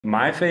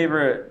My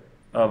favorite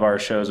of our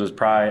shows was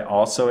probably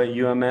also at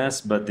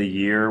UMS, but the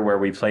year where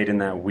we played in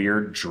that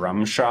weird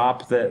drum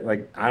shop that,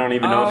 like, I don't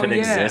even know if Oh it yeah.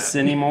 exists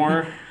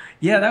anymore.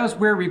 Yeah, that was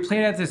weird. We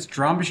played at this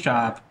drum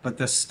shop, but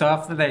the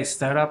stuff that they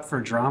set up for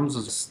drums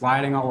was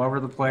sliding all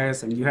over the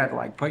place, and you had to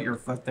like put your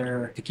foot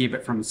there to keep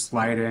it from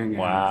sliding. And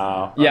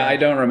Wow. Yeah, I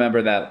don't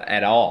remember that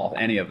at all,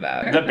 any of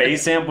The that.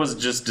 bass amp was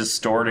just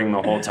distorting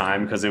the whole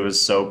time because it was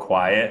so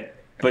quiet.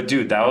 But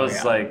dude, that oh was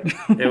yeah. like,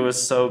 it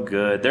was so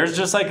good. There's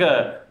just like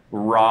a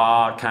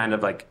raw kind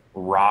of like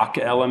rock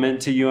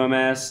element to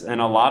UMS.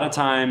 And a lot of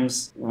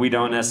times we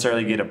don't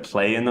necessarily get to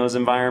play in those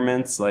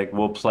environments. Like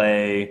we'll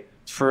play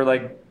for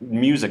like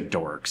music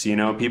dorks,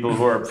 people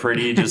who are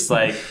pretty just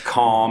like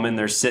calm and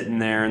they're sitting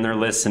there and they're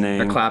listening.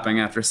 They're clapping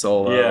after Yeah.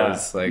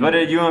 solos. Like, But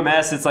at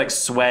UMS, it's like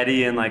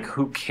sweaty and like,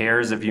 who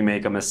cares if you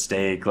make a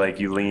mistake? Like,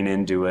 you lean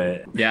into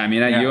it. yeah, I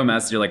mean, at Yeah.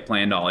 UMS, you're like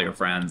playing to all your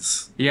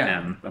friends. Yeah.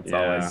 And that's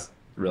Yeah. always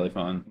really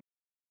fun.